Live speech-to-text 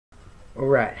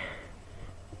Alright.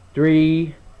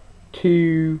 3,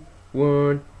 2,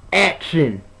 1,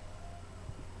 action!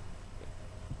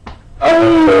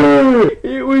 Oh!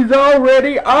 It was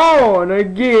already on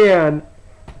again!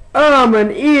 I'm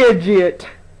an idiot!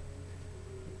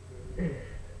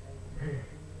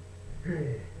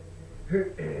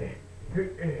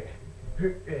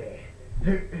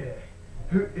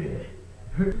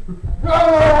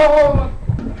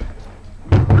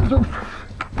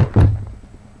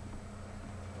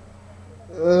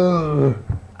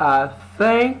 I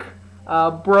think I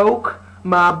broke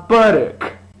my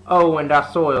buttock. Oh, and I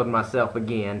soiled myself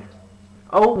again.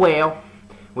 Oh well,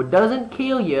 what doesn't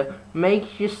kill you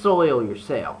makes you soil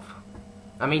yourself.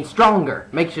 I mean stronger,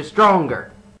 makes you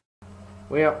stronger.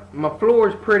 Well, my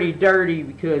floor's pretty dirty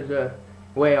because,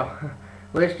 well,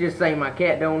 let's just say my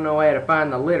cat don't know how to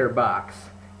find the litter box.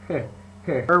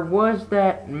 Or was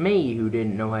that me who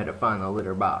didn't know how to find the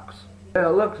litter box?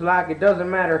 Well, it looks like it doesn't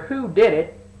matter who did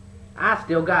it. I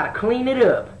still gotta clean it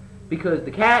up because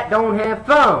the cat don't have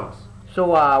thumbs.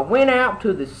 So I went out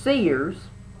to the Sears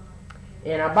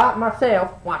and I bought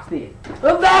myself, watch this,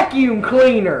 a vacuum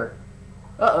cleaner.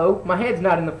 Uh-oh, my head's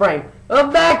not in the frame. A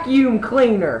vacuum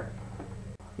cleaner.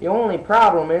 The only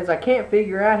problem is I can't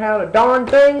figure out how the darn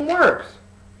thing works.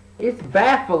 It's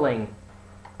baffling.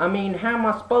 I mean, how am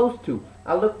I supposed to?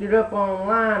 I looked it up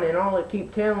online and all it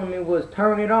kept telling me was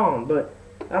turn it on, but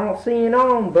I don't see an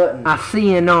on button. I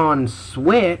see an on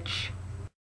switch,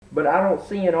 but I don't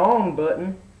see an on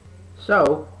button.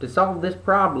 So, to solve this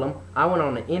problem, I went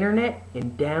on the internet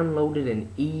and downloaded an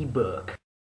ebook.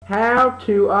 How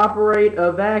to operate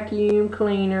a vacuum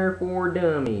cleaner for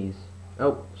dummies.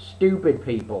 Oh, stupid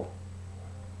people.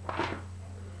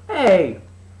 Hey,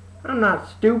 I'm not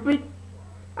stupid.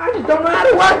 I just don't know how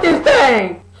to work this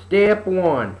thing. Step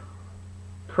 1.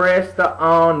 Press the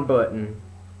on button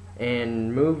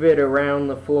and move it around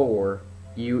the floor,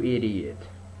 you idiot.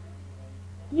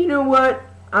 You know what?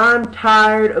 I'm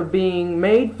tired of being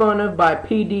made fun of by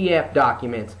PDF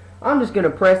documents. I'm just going to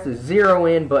press the 0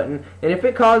 in button, and if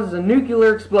it causes a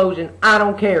nuclear explosion, I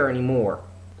don't care anymore.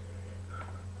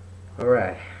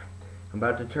 Alright, I'm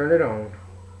about to turn it on.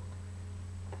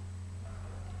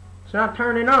 It's not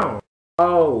turning on.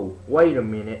 Oh, wait a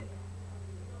minute.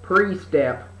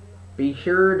 Pre-step. Be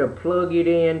sure to plug it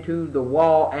into the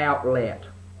wall outlet.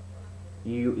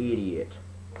 You idiot.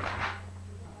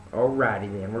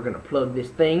 Alrighty then, we're gonna plug this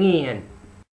thing in.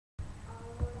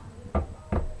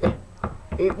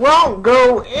 It won't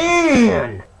go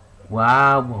in!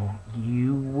 Why won't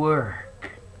you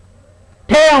work?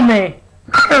 Tell me!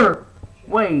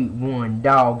 Wait one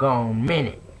doggone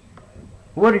minute.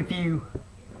 What if you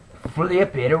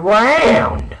flip it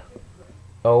around?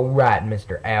 Alright,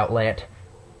 Mr. Outlet.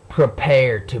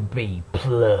 Prepare to be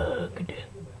plugged.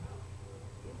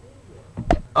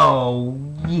 Oh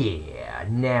yeah,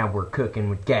 now we're cooking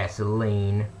with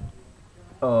gasoline.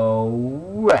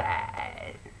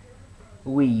 Alright.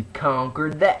 We've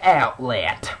conquered the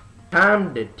outlet.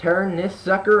 Time to turn this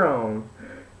sucker on.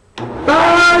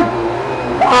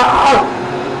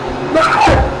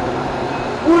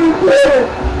 What is this?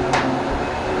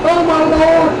 Oh my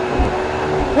lord!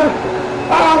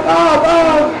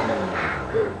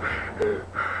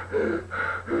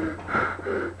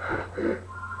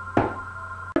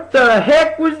 What the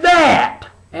heck was that?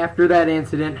 After that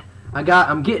incident,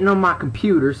 I'm getting on my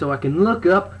computer so I can look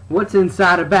up what's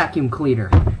inside a vacuum cleaner.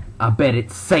 I bet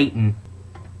it's Satan.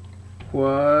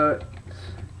 What's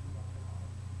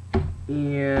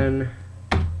in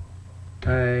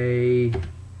a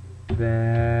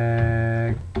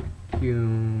vacuum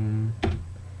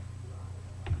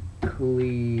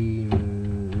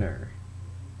cleaner?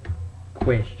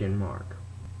 Question mark.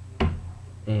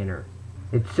 Enter.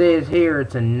 It says here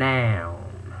it's a noun.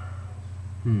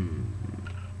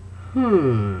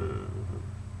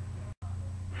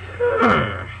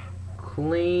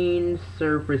 Clean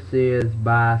surfaces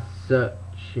by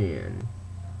suction.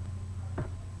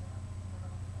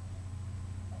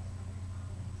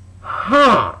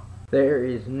 There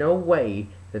is no way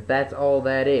that that's all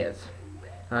that is.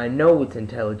 I know it's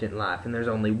intelligent life, and there's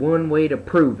only one way to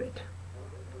prove it.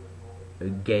 A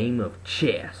game of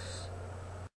chess.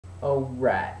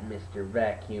 Alright, Mr.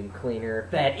 Vacuum Cleaner,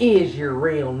 if that is your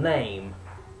real name.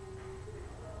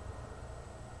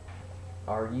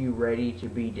 Are you ready to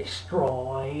be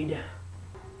destroyed?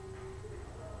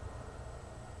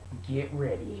 Get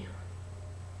ready.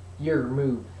 Your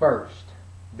move first,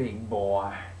 big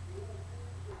boy.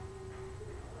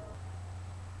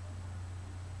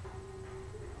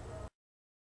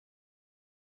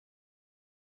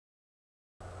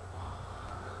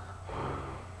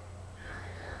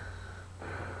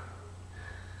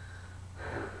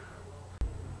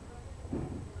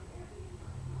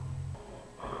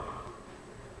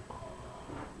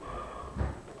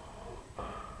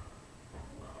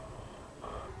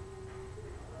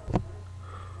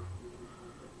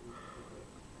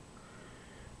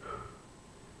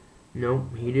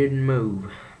 Nope, he didn't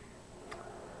move.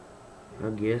 I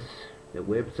guess the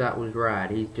website was right.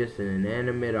 He's just an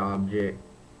inanimate object.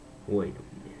 Wait a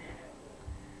minute.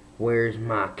 Where's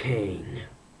my king?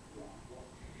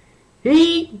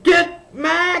 He took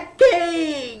my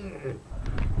king!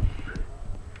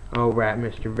 Alright,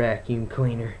 Mr. Vacuum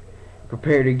Cleaner.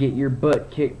 Prepare to get your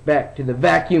butt kicked back to the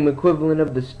vacuum equivalent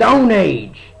of the Stone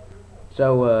Age.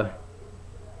 So,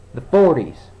 the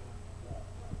 40s.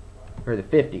 Or the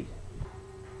 50s.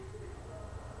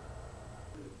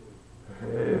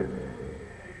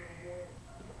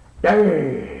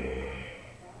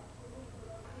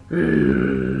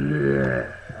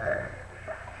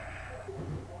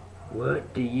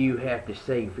 What do you have to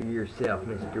say for yourself,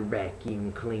 Mr.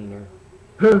 Vacuum Cleaner?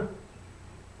 Huh?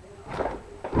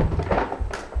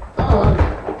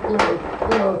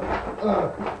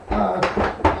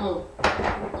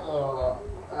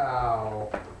 Ow.